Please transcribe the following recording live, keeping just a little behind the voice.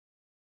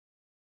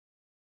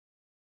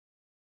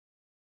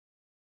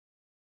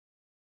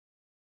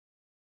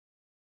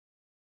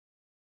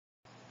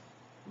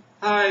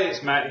Hi,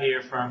 it's Matt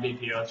here from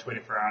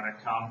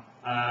BPO24hour.com.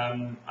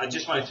 I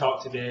just want to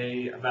talk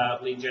today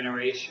about lead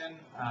generation,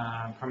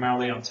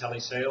 primarily on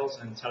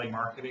telesales and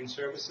telemarketing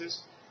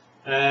services.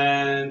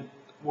 And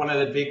one of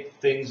the big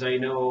things I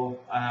know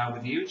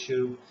with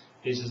YouTube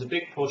is there's a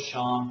big push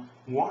on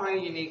why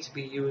you need to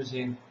be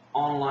using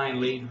online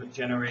lead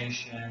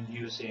generation,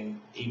 using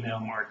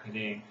email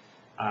marketing,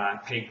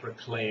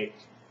 pay-per-click,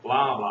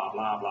 blah, blah,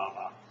 blah, blah,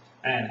 blah.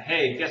 And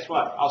hey, guess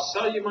what? I'll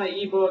sell you my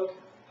ebook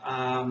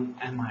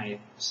and my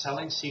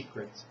selling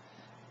secrets.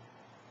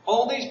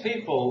 All these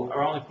people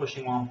are only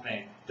pushing one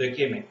thing: they're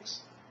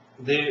gimmicks.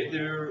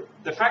 The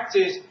fact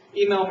is,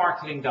 email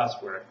marketing does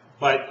work,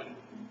 but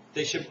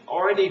they should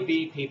already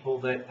be people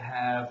that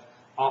have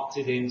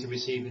opted in to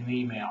receive an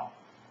email.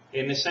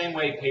 In the same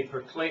way,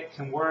 pay-per-click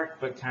can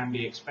work, but can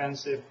be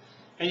expensive.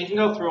 And you can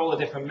go through all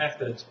the different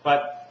methods.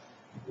 But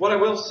what I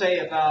will say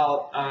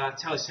about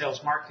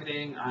telesales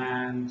marketing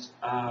and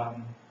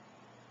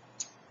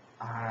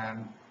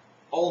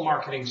all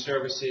marketing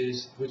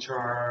services which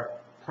are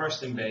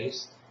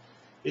person-based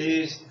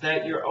is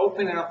that you're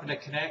opening up a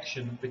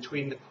connection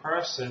between the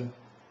person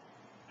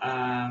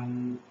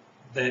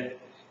that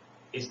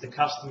is the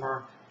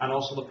customer and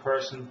also the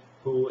person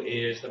who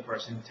is the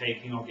person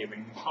taking or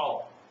giving the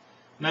call.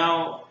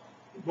 Now,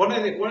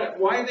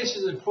 why this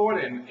is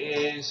important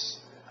is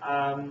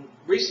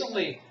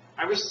recently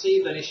I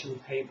received an issue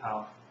with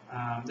PayPal.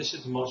 This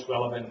is the most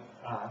relevant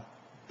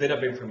bit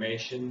of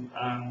information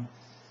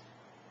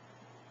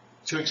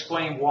to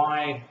explain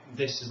why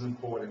this is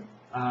important.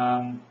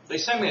 They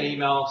sent me an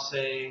email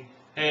saying,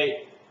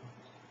 hey,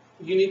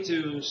 you need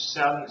to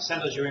send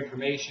us your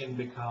information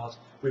because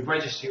we've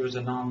registered you as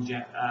a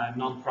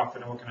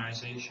non-profit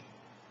organization.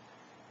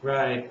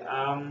 Right.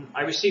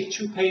 I received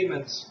 2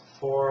 payments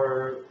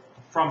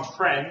from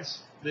friends.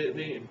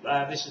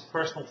 This is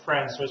personal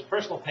friends, so it's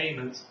personal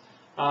payments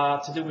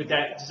to do with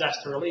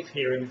disaster relief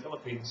here in the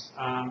Philippines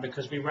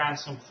because we ran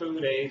some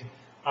food aid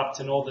up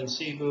to northern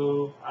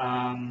Cebu.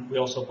 We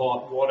also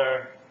bought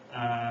water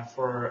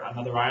for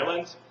another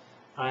island,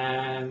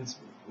 and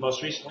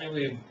most recently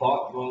we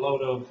bought a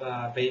load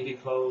of baby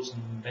clothes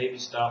and baby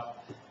stuff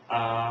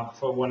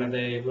for one of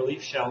the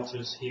relief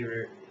shelters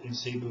here in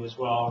Cebu as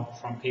well,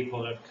 from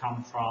people that have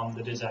come from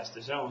the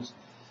disaster zones.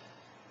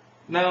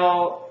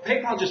 Now,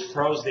 PayPal just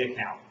froze the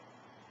account.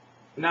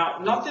 Now,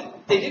 not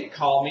that they didn't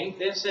call me.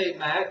 They say,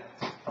 Matt,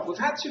 we've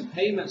had 2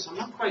 payments. I'm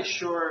not quite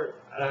sure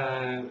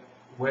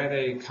where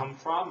they come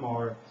from,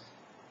 or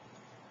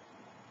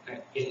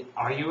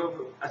are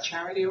you a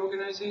charity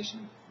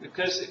organization?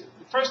 Because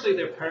firstly,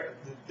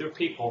 they're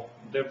people.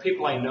 They're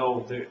people I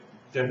know.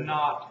 They're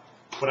not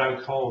what I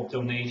would call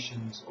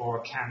donations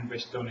or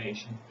canvas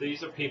donations.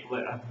 These are people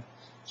that have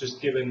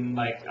just given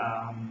like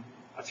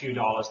a few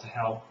dollars to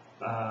help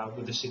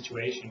with the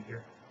situation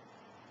here.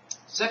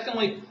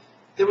 Secondly,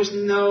 there was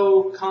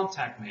no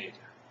contact made.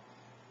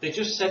 They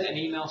just sent an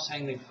email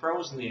saying they'd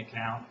frozen the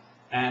account,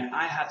 and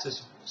I had to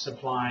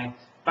supply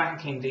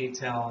banking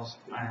details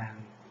and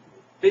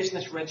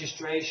business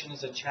registration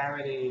as a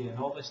charity and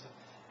all this stuff.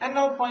 At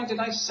no point did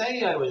I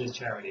say I was a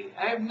charity.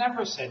 I have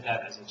never said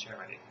that as a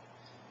charity.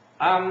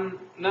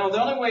 Now,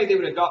 the only way they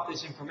would have got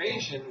this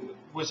information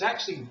was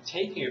actually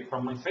taking it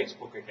from my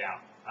Facebook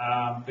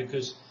account,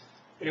 because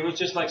it was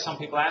just like some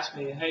people asked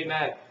me, hey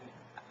Matt,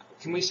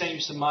 can we send you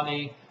some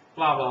money,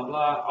 blah, blah,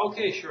 blah.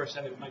 Okay, sure,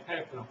 send it to my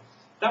PayPal.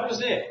 That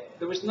was it.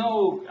 There was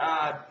no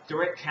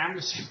direct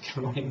canvassing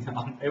going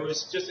on. It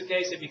was just a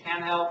case, if you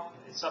can't help,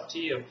 it's up to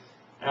you.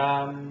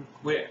 And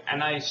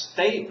I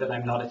state that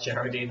I'm not a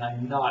charity and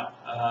I'm not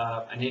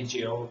an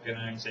NGO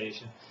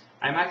organization.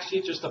 I'm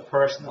actually just a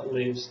person that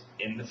lives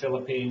in the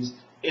Philippines,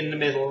 in the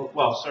middle,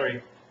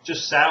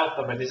 just south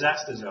of a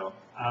disaster zone.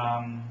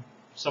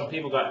 Some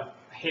people got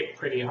hit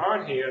pretty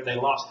hard here. They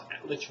lost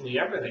literally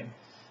everything.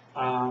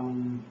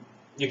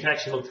 You can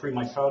actually look through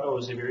my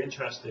photos if you're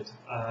interested,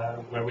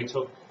 where we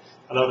took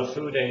a lot of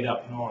food aid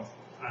up north.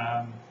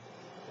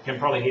 You can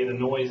probably hear the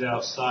noise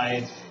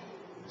outside.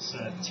 It's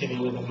a tinny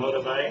little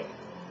motorbike.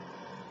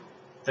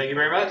 Thank you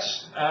very much.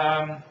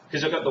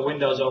 Because I've got the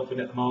windows open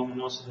at the moment,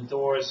 and also the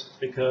doors,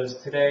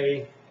 because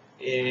today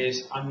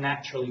is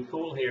unnaturally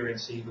cool here in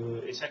Cebu.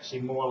 It's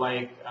actually more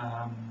like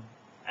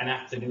an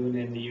afternoon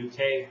in the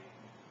UK,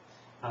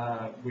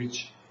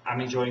 which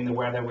I'm enjoying the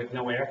weather with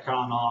no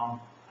aircon on.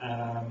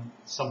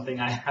 Something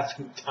I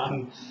haven't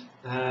done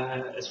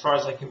as far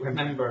as I can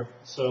remember.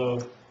 So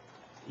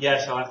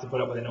yes, I'll have to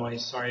put up with the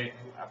noise. Sorry,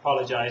 I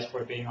apologize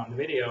for it being on the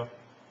video.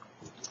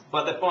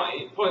 But the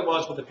point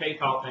was, with the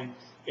PayPal thing,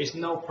 is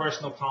no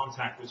personal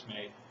contact was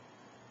made.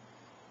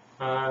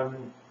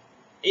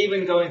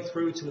 Even going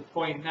through to the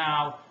point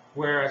now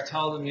where I've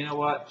told them, you know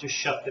what, just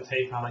shut the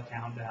PayPal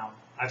account down.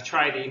 I've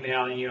tried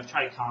emailing you, I've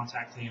tried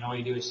contacting you, and all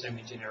you do is send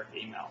me generic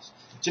emails.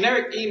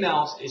 Generic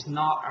emails is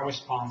not a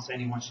response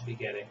anyone should be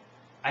getting.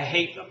 I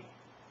hate them.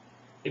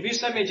 If you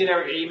send me a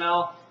generic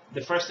email,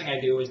 the first thing I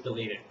do is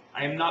delete it.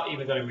 I am not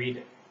even going to read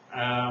it.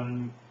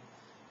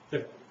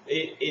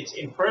 It's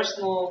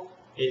impersonal,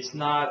 it's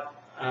not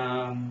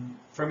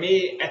For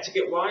me,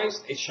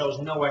 etiquette-wise, it shows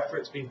no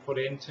effort's been put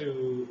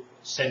into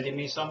sending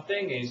me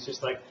something. It's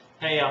just like,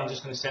 hey, I'm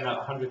just going to send out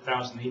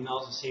 100,000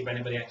 emails and see if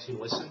anybody actually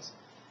listens.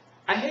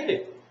 I hate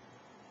it.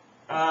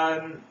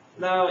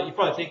 Now, you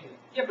probably think,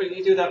 yeah, but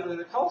you do that with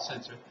a call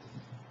center.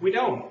 We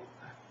don't.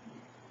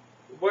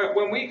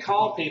 When we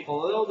call people,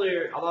 although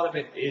a lot of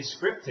it is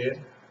scripted,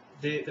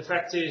 the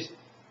fact is,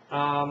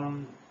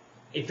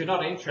 if you're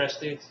not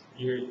interested,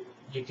 you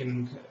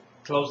can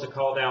close the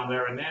call down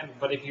there and then.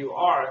 But if you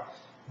are,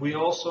 we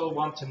also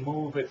want to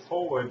move it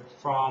forward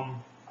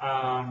from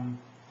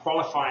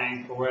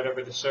qualifying for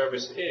whatever the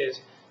service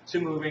is to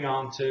moving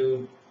on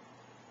to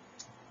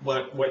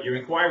what your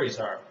inquiries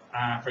are.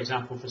 For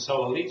example, for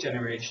solar lead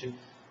generation,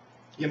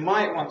 you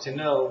might want to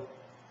know,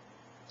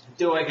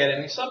 do I get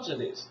any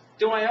subsidies?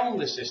 Do I own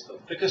the system?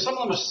 Because some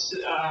of them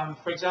are,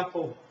 for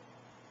example,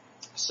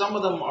 some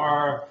of them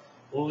are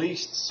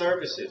leased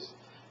services.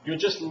 You're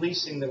just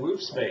leasing the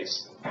roof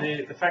space.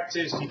 The fact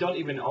is, you don't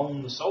even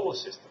own the solar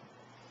system.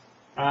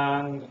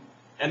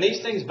 And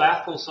these things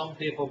baffle some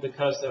people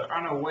because they're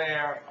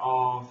unaware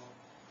of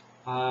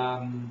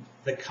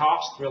the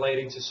cost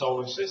relating to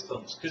solar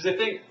systems. Because they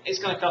think it's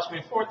going to cost me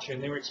a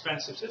fortune. They were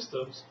expensive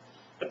systems.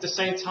 At the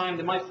same time,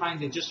 they might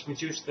find they just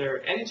reduce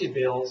their energy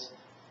bills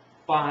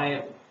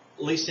by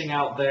leasing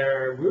out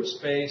their roof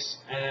space,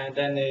 and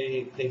then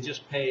they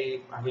just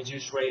pay a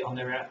reduced rate on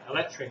their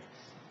electric.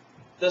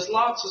 There's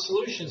lots of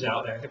solutions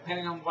out there,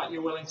 depending on what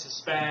you're willing to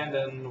spend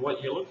and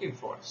what you're looking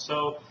for.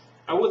 So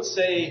I would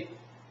say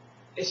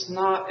it's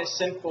not as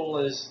simple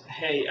as,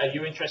 hey, are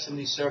you interested in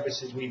these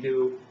services we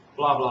do,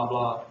 blah, blah,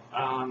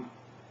 blah.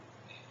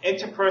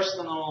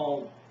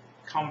 Interpersonal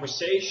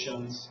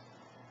conversations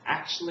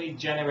actually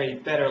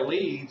generate better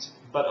leads,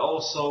 but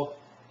also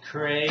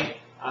create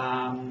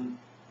an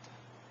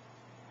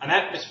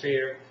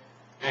atmosphere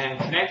and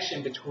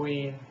connection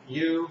between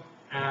you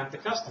and the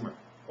customer.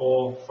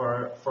 Or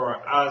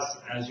for us,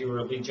 as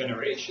your lead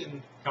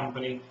generation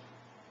company,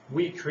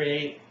 we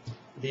create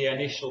the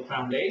initial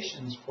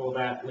foundations for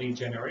that lead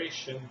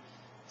generation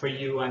for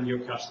you and your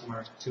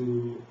customer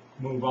to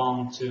move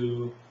on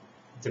to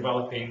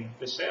developing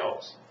the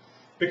sales.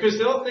 Because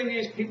the other thing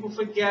is, people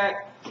forget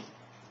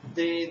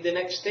the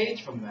next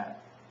stage from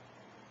that.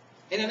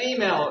 In an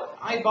email,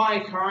 I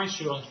buy car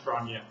insurance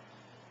from you.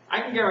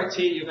 I can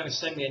guarantee you're going to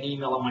send me an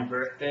email on my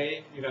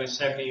birthday. You're going to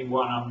send me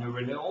one on the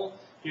renewal.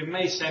 You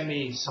may send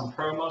me some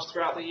promos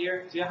throughout the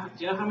year. Do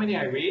you know how many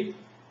I read?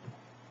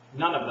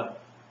 None of them.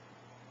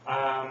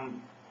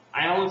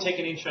 I only take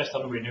an interest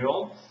on the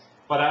renewal,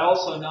 but I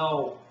also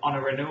know on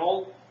a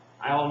renewal,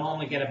 I will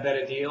only get a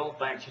better deal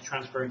by actually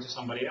transferring to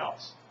somebody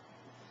else.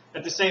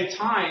 At the same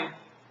time,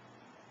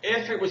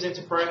 if it was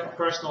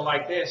interpersonal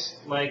like this,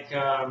 like,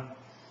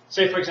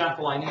 say for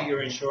example, I knew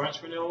your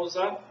insurance renewal was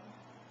up,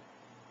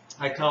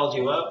 I called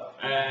you up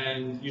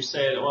and you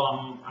said,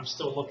 well, I'm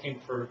still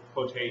looking for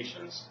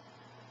quotations.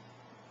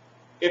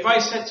 If I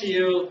said to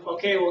you,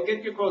 okay, we'll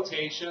get your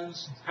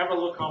quotations, have a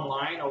look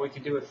online, or we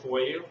can do it for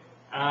you.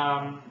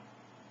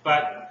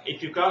 But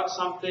if you've got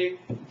something,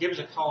 give us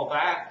a call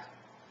back,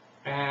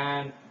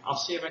 and I'll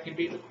see if I can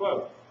beat the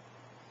quote.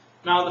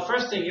 Now, the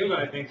first thing you're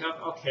going to think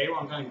of, okay, well,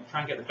 I'm going to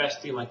try and get the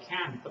best deal I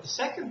can. But the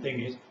second thing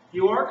is,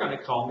 you are going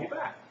to call me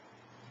back.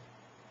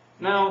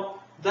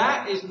 Now,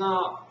 that is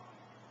not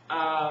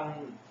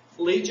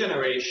lead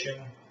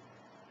generation,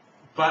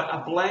 but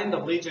a blend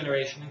of lead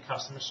generation and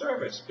customer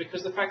service.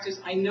 Because the fact is,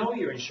 I know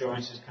your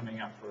insurance is coming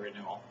up for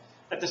renewal.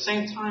 At the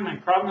same time,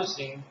 I'm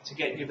promising to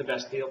get you the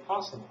best deal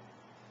possible.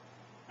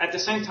 At the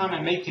same time,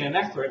 I'm making an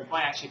effort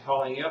by actually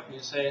calling you up and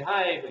you say,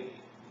 hi,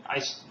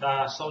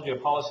 I sold you a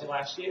policy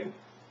last year.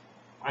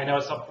 I know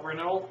it's up for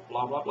renewal,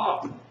 blah, blah,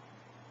 blah.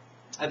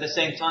 At the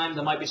same time,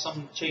 there might be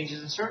some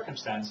changes in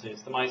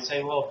circumstances. They might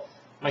say, well,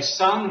 my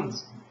son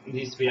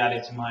needs to be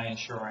added to my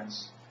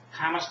insurance.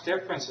 How much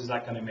difference is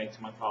that going to make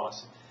to my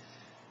policy?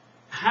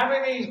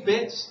 Having these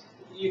bits,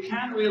 you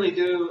can't really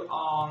do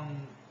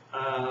on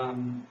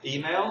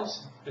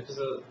emails because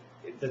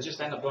they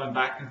just end up going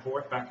back and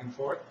forth, back and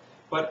forth.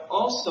 But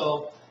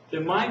also,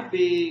 there might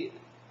be,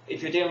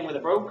 if you're dealing with a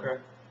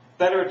broker,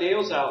 better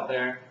deals out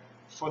there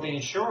for the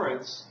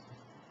insurance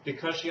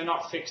because you're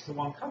not fixed to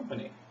one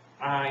company. If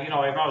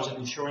I was an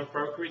insurance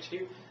brokerage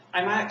here,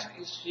 I might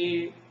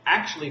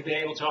actually be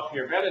able to offer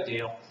you a better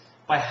deal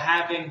by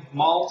having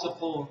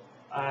multiple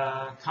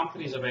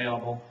companies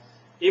available.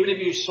 Even if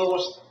you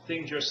source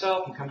things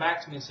yourself and come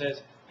back to me and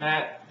says,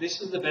 Matt,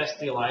 this is the best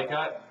deal I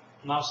got,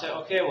 and I'll say,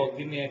 okay, well,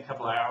 give me a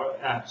couple of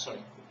hours,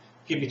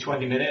 give me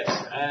 20 minutes,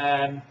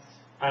 and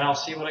I'll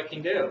see what I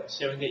can do,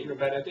 see if I can get you a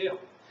better deal.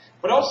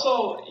 But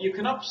also, you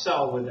can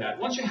upsell with that.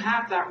 Once you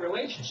have that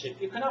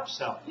relationship, you can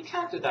upsell. You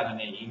can't do that in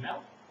an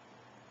email.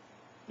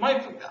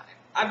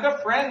 I've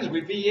got friends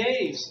with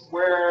VAs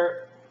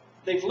where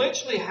they've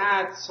literally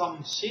had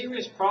some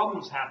serious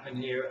problems happen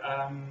here,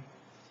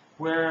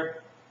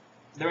 where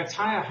their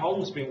entire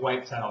home's been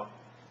wiped out.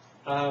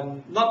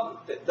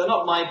 They're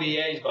not my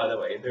VAs, by the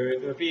way.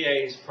 They're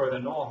VAs further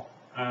north.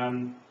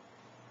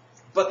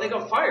 But they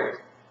got fired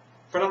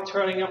for not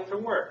turning up for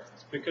work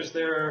because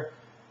their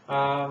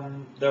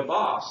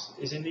boss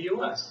is in the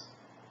U.S.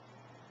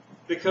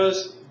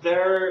 Because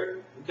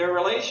their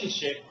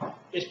relationship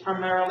is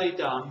primarily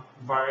done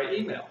via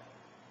email.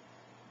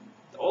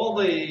 All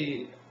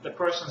the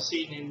person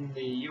seen in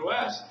the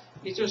U.S.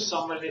 is just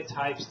somebody that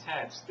types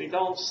text. They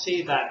don't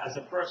see that as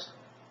a person.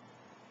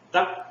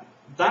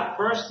 That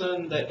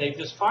person that they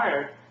just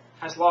fired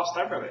has lost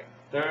everything.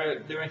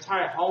 Their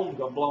entire home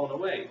got blown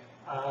away.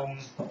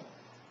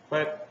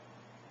 But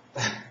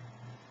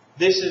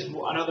this is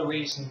another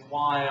reason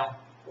why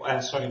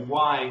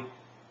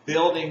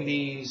building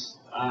these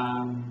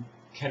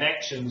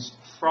connections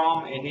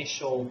from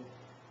initial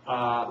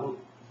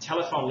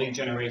telephone lead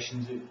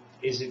generations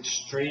is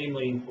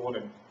extremely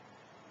important.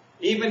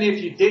 Even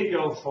if you did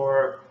go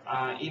for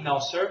email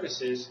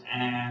services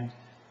and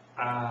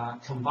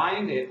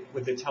combined it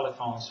with the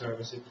telephone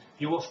services,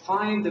 you will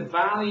find the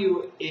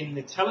value in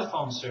the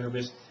telephone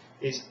service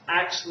is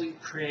actually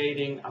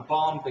creating a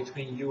bond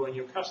between you and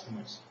your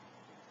customers.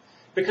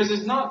 Because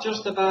it's not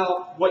just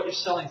about what you're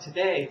selling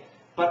today,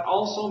 but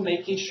also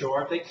making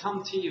sure they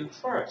come to you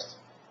first.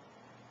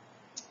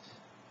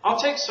 I'll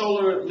take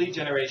solar lead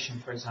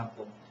generation, for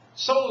example.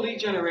 Solar lead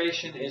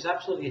generation is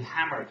absolutely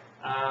hammered,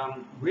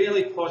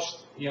 really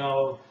pushed,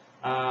 you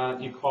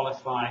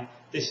qualify,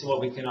 this is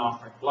what we can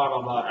offer, blah,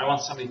 blah, blah. I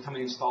want somebody to come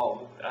and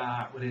install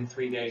within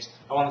 3 days.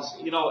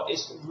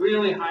 It's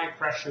really high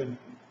pressure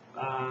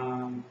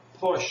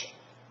push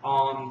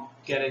on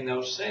getting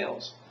those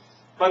sales.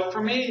 But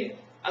for me,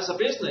 as a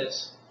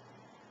business,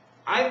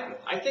 I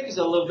think it's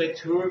a little bit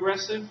too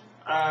aggressive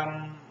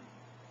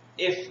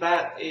if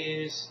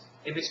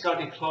it's got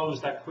to be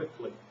closed that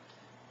quickly.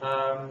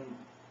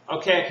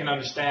 Okay, I can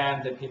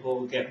understand that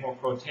people get more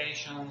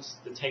quotations,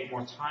 they take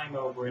more time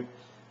over it,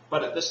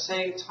 but at the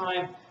same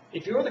time,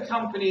 if you're the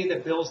company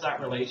that builds that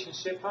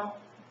relationship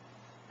up,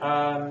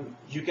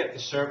 you get the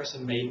service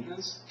and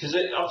maintenance, because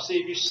obviously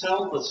if you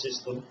sell the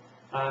system,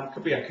 it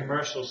could be a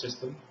commercial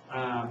system,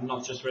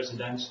 not just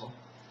residential,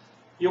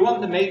 you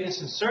want the maintenance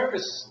and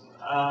service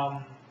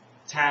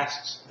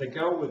tasks that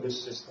go with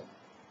this system.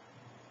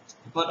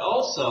 But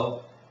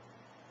also,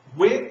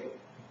 with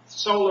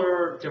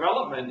solar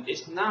development,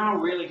 it's now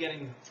really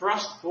getting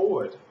thrust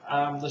forward.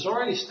 There's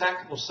already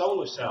stackable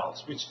solar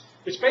cells, which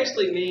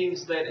basically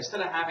means that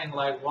instead of having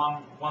like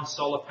one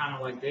solar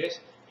panel like this,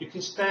 you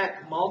can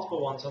stack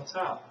multiple ones on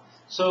top.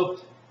 So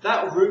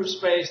that roof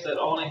space that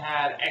only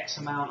had X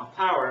amount of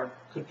power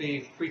could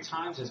be 3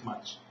 times as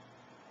much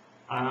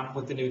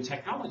with the new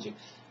technology.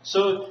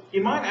 So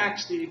you might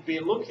actually be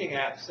looking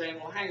at saying,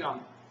 well, hang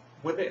on,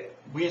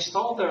 we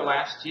installed there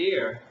last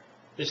year.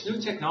 This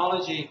new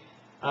technology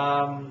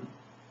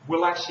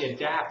will actually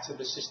adapt to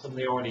the system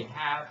they already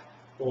have,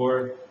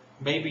 or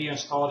maybe you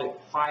installed it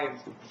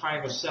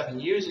five or 7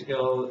 years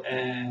ago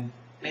and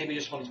maybe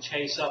just want to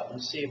chase up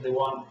and see if they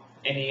want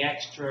any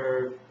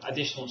extra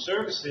additional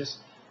services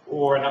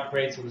or an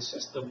upgrade to the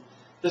system.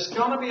 There's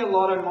going to be a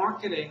lot of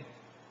marketing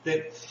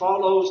that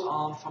follows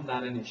on from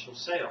that initial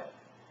sale.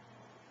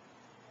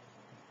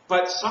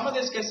 But some of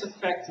this gets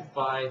affected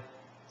by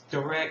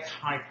direct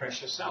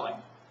high-pressure selling.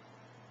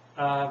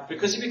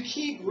 Because if you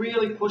keep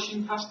really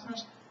pushing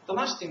customers, the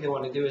last thing they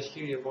want to do is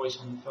hear your voice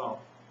on the phone.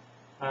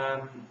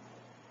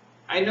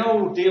 I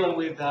know dealing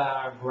with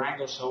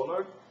Varango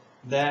Solar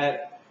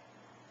that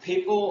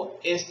people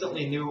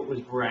instantly knew it was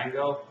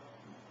Varango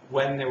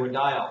when they were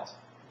dialed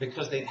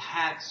because they'd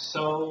had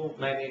so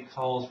many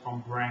calls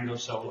from Varango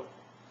Solar.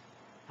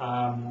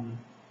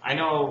 I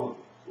know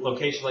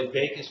locations like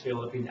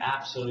Bakersfield have been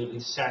absolutely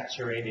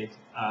saturated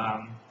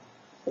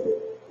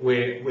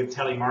with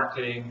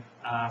telemarketing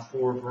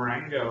for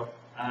Varango,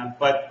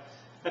 but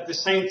at the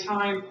same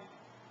time,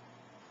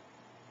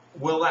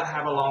 will that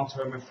have a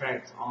long-term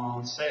effect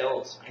on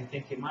sales? I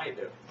think it might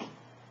do.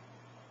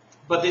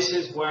 But this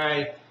is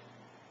where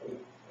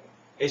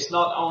it's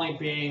not only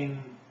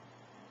being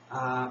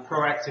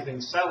proactive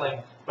in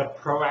selling, but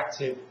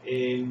proactive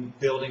in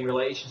building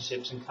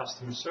relationships and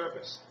customer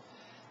service.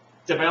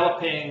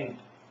 Developing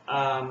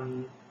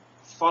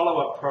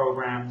follow-up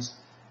programs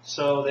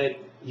so that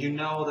you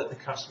know that the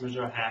customers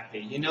are happy.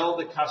 You know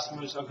the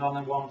customers are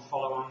going to want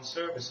follow-on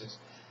services.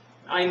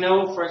 I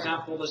know, for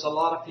example, there's a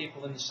lot of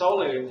people in the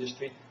solar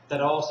industry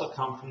that also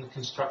come from the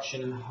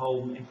construction and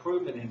home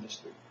improvement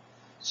industry.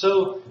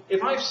 So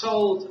if I've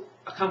sold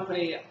a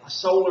company a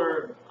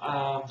solar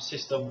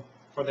system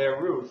for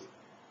their roof,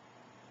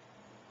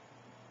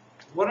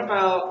 what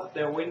about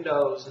their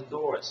windows and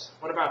doors?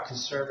 What about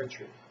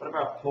conservatory? What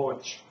about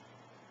porch?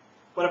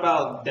 What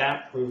about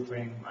damp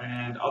proofing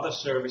and other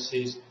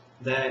services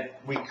that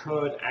we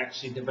could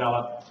actually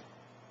develop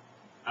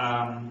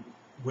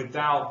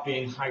without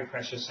being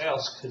high-pressure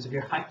sales? Because if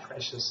you're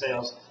high-pressure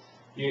sales,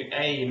 you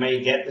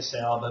may get the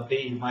sale, but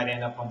B, you might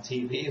end up on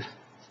TV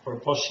for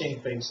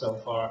pushing things so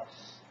far.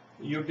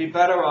 You'd be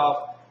better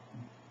off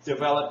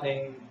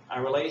developing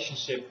a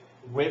relationship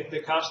with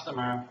the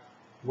customer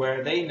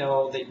where they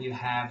know that you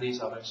have these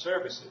other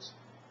services.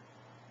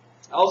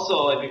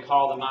 Also, if you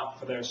call them up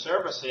for their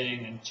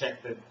servicing and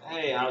check that,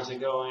 hey, how's it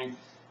going?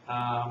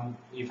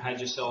 You've had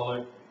your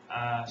solar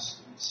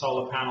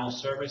panel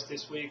service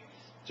this week.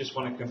 Just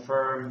want to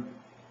confirm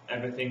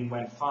everything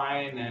went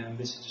fine, and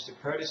this is just a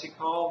courtesy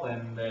call,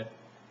 and that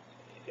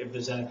if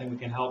there's anything we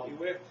can help you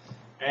with.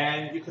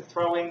 And you could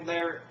throw in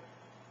there,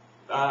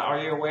 are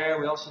you aware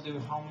we also do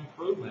home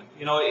improvement?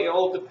 You know, it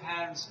all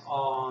depends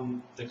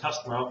on the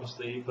customer,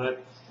 obviously,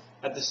 but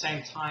at the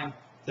same time,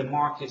 the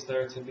market's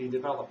there to be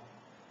developed.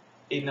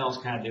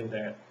 Emails can't do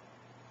that.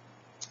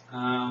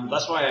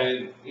 That's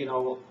why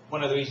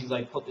one of the reasons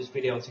I put this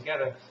video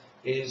together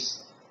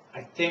is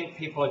I think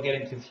people are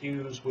getting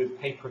confused with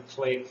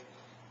pay-per-click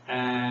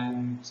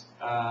and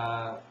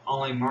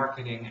online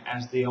marketing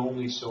as the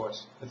only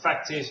source. The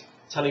fact is,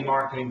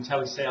 telemarketing,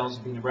 telesales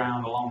have been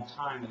around a long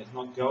time and it's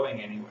not going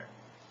anywhere.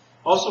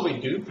 Also, we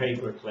do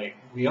pay-per-click.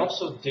 We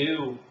also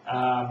do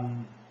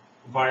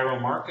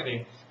viral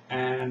marketing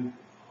and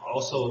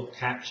also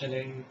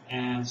captioning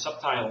and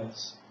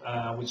subtitles,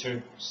 which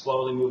are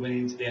slowly moving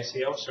into the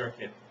SEO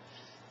circuit.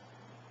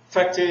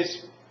 Fact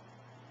is,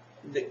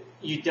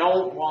 you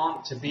don't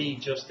want to be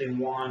just in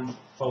one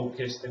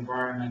focused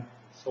environment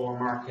for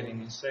marketing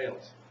and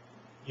sales.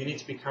 You need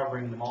to be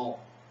covering them all.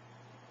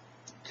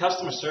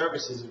 Customer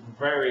service is a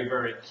very,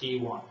 very key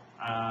one,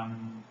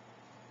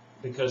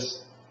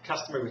 because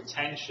customer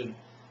retention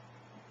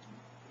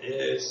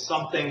is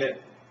something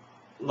that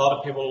a lot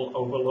of people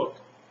overlook.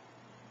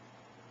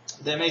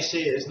 They may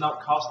see it as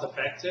not cost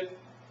effective,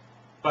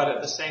 but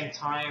at the same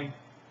time,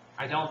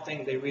 I don't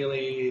think they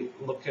really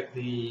look at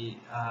the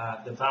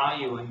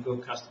value in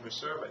good customer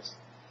service.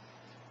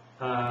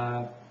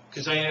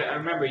 Because I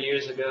remember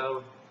years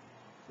ago,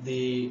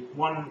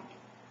 one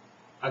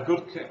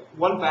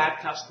bad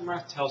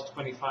customer tells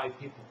 25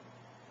 people.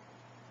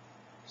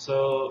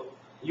 So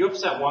you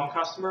upset one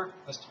customer,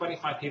 there's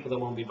 25 people that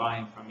won't be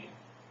buying from you.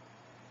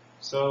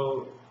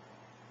 So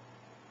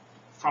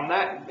from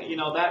that,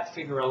 that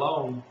figure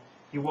alone,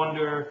 you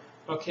wonder,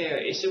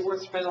 okay, is it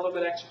worth spending a little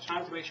bit extra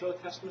time to make sure the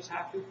customer's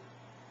happy?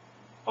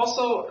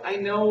 Also, I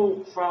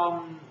know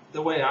from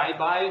the way I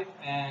buy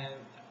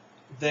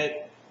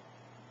that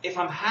if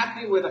I'm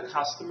happy with a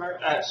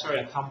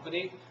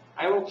company,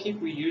 I will keep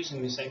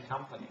reusing the same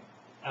company.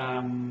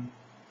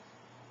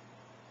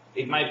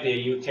 It might be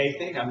a UK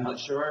thing, I'm not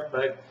sure,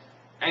 but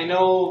I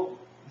know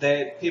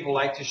that people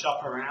like to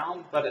shop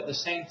around, but at the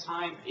same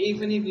time,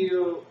 even if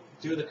you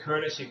do the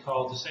courtesy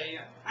call to say,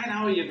 I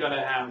know you're going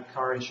to have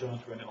car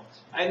insurance renewal.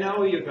 I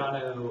know you're going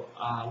to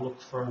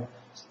look for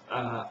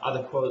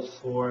other quotes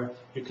for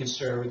your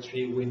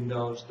conservatory,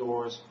 windows,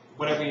 doors,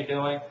 whatever you're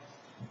doing.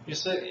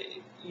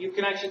 You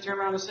can actually turn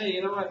around and say,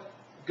 you know what,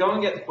 go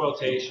and get the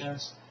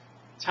quotations.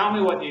 Tell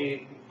me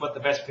what the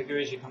best figure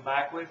is you come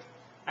back with,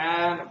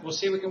 and we'll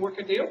see if we can work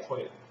a deal for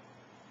you.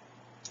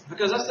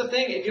 Because that's the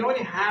thing, if you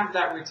already have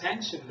that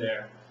retention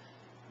there,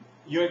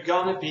 you're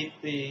going to beat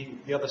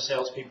the other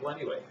salespeople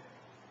anyway.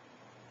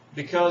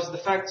 Because the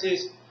fact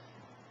is,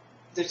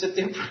 there's a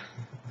difference.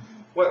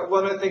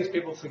 One of the things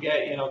people forget,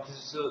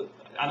 because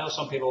I know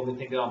some people will be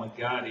thinking, oh my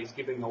God, he's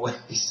giving away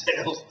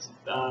sales,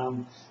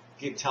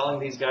 telling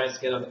these guys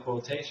to get other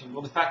quotations.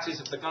 Well, the fact is,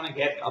 if they're going to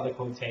get other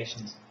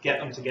quotations, get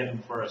them to get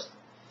them first.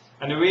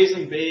 And the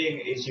reason being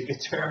is you could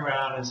turn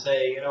around and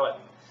say, you know what,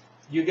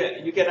 you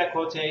get that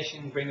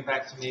quotation, bring it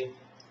back to me.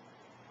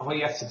 All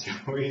you have to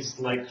do is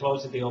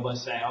close the deal by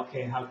saying,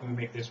 okay, how can we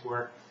make this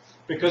work?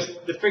 Because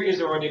the figures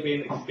are already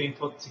being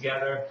put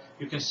together.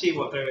 You can see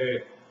what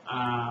the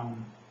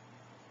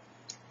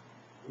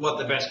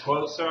best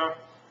quotes are.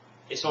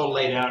 It's all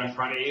laid out in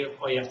front of you.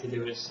 All you have to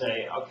do is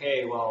say,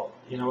 okay, well,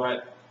 you know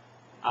what,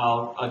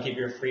 I'll give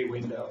you a free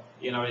window.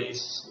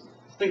 It's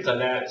things like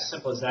that. As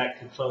simple as that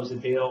could close the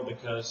deal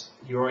because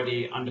you're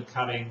already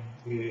undercutting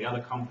the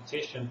other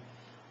competition.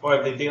 Or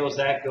if the deal is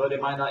that good,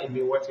 it might not even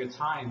be worth your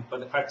time. But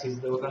the fact is,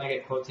 they were going to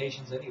get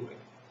quotations anyway.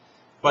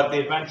 But the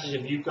advantage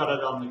if you've got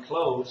it on the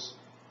close,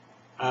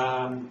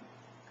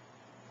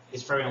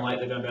 it's very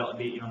unlikely they're going to be able to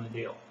beat you on the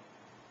deal.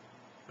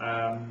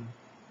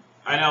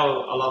 I know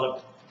a lot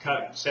of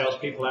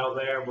salespeople out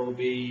there will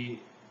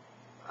be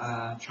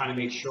trying to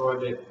make sure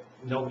that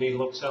nobody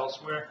looks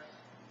elsewhere.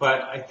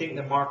 But I think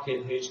the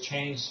market has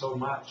changed so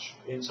much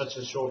in such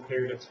a short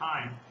period of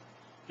time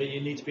that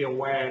you need to be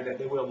aware that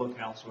they will look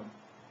elsewhere.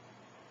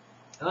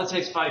 And that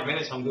takes 5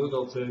 minutes on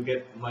Google to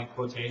get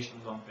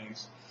quotations on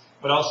things.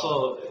 But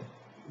also,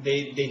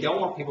 they don't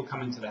want people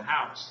coming to the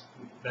house.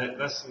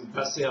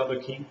 That's the other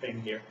key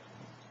thing here.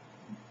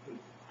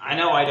 I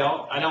know I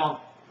don't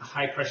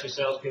high pressure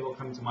salespeople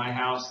come to my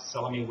house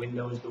selling me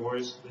windows,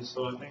 doors, this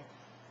sort of thing.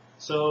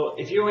 So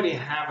if you already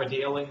have a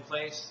deal in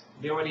place,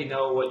 they already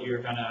know what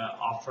you're going to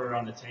offer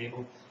on the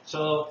table.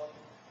 So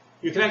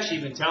you can actually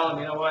even tell them,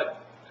 you know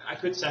what, I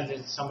could send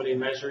somebody to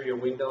measure your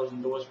windows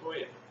and doors for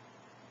you.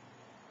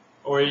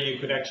 Or you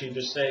could actually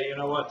just say, you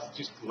know what,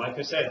 just like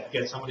I said,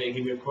 get somebody to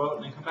give you a quote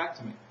and then come back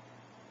to me.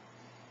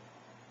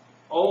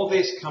 All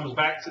this comes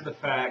back to the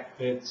fact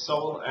that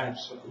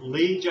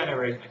lead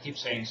generation, I keep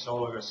saying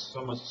solar, there's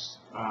so much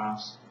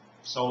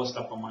solar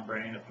stuff on my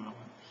brain at the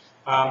moment.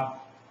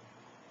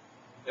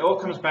 It all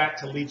comes back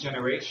to lead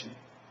generation.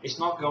 it's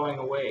not going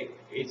away.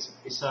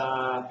 It's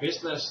a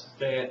business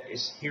that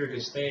is here to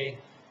stay,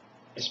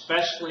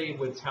 especially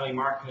with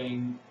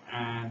telemarketing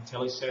and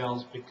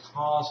telesales,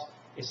 because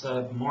it's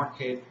a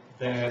market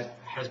that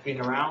has been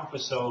around for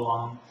so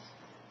long,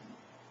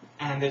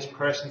 and it's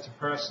person to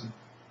person.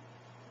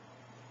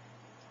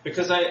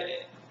 Because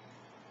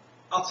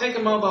I'll take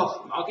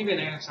I'll give you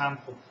an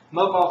example.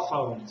 Mobile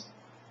phones.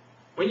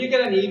 When you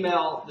get an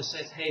email that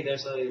says, hey,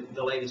 there's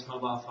the latest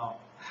mobile phone,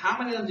 how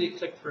many of them do you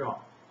click through on?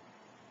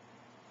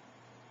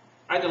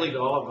 I delete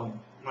all of them.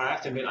 I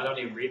have to admit, I don't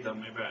even read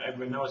them. If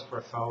I know it's for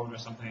a phone or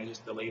something, I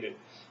just delete it.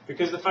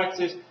 Because the fact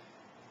is,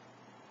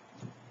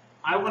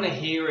 I want to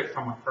hear it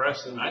from a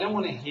person. I don't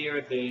want to hear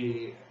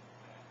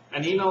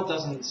an email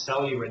doesn't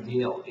sell you a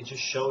deal. It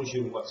just shows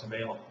you what's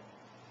available.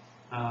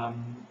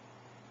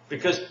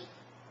 Because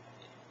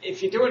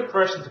if you do it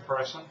person to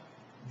person,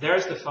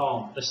 there's the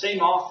phone. The same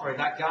offer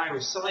that guy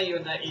was selling you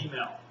in that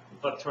email.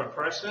 But to a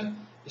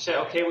person, you say,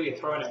 okay, will you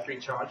throw in a free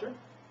charger?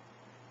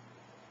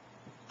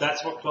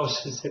 That's what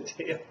closes the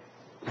deal.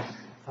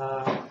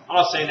 I'm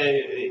not saying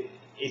that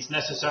it's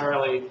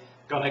necessarily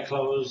going to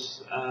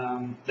close,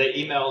 the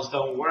emails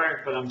don't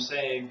work, but I'm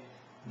saying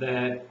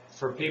that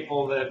for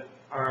people that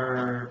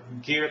are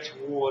geared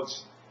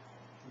towards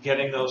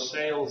getting those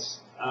sales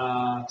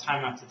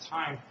time after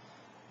time,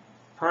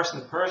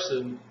 person to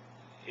person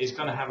is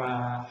going to have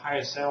a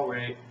higher sale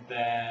rate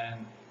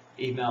than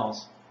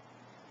emails.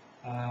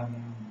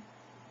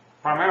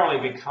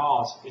 Primarily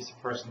because it's a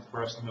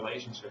person-to-person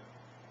relationship.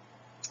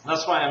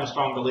 That's why I'm a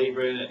strong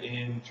believer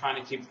in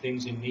trying to keep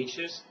things in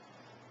niches.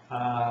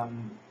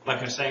 Like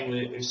I was saying,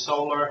 with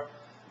solar,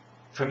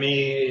 for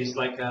me, is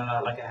like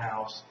a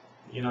house.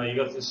 You know, you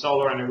got the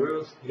solar on the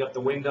roof, you got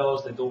the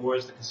windows, the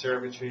doors, the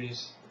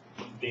conservatories,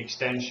 the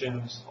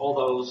extensions. All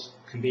those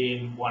can be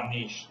in one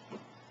niche.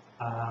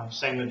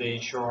 Same with the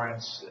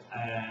insurance,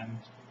 and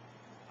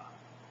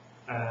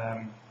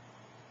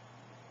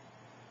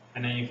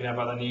then you can have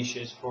other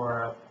niches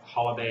for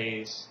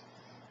holidays,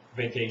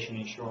 vacation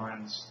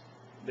insurance.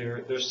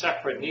 They're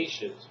separate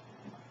niches.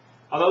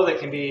 Although they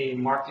can be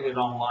marketed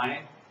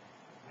online,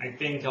 I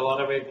think a lot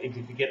of it, if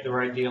you get the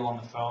right deal on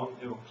the phone,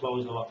 it will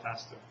close a lot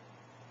faster.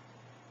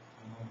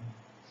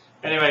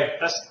 Anyway,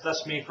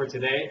 that's me for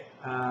today.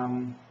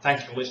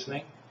 Thanks for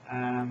listening.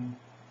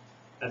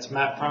 That's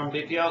Matt from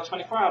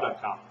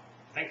BPL24hour.com.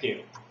 Thank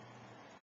you.